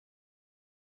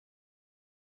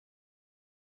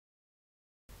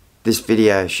This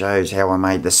video shows how I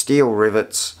made the steel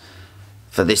rivets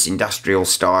for this industrial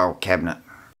style cabinet.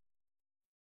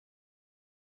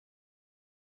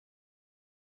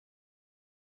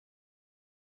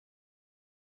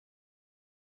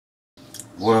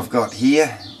 What I've got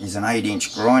here is an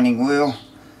 8-inch grinding wheel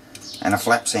and a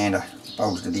flap sander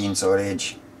bolted to the inside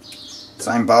edge.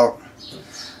 Same bolt.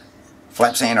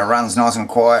 Flap sander runs nice and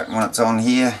quiet when it's on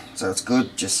here, so it's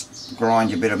good. Just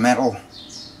grind your bit of metal,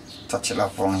 touch it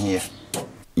up on here.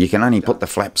 You can only put the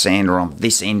flap sander on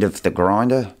this end of the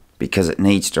grinder because it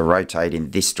needs to rotate in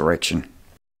this direction.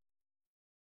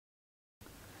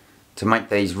 To make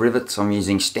these rivets I'm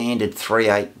using standard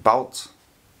 3/8 bolts.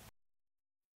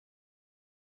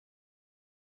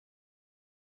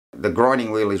 The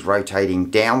grinding wheel is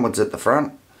rotating downwards at the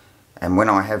front, and when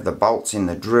I have the bolts in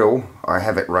the drill I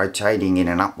have it rotating in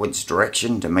an upwards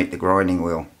direction to meet the grinding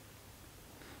wheel.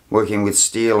 Working with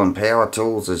steel and power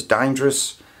tools is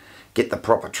dangerous. Get the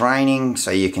proper training so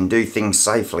you can do things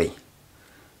safely.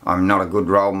 I'm not a good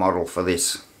role model for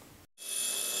this.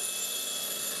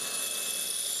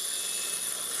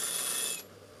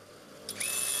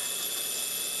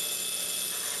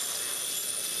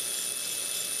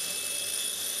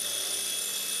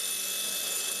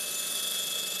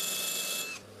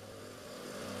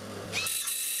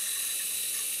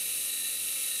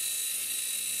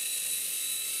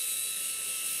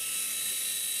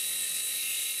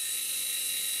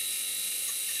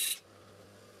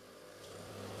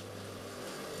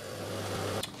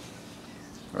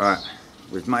 Right,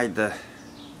 we've made the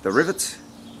rivets.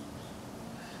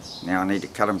 Now I need to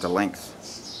cut them to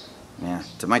length. Now,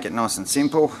 to make it nice and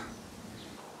simple,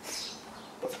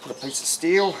 put a piece of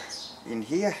steel in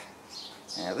here.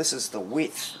 Now this is the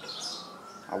width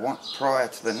I want prior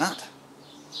to the nut.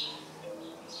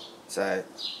 So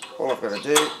all I've got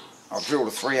to do, I've drilled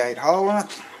a 3/8 hole in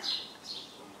it.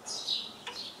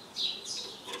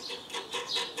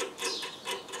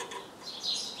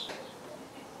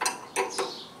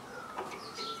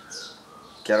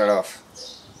 Cut it off.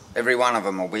 Every one of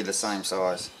them will be the same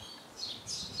size.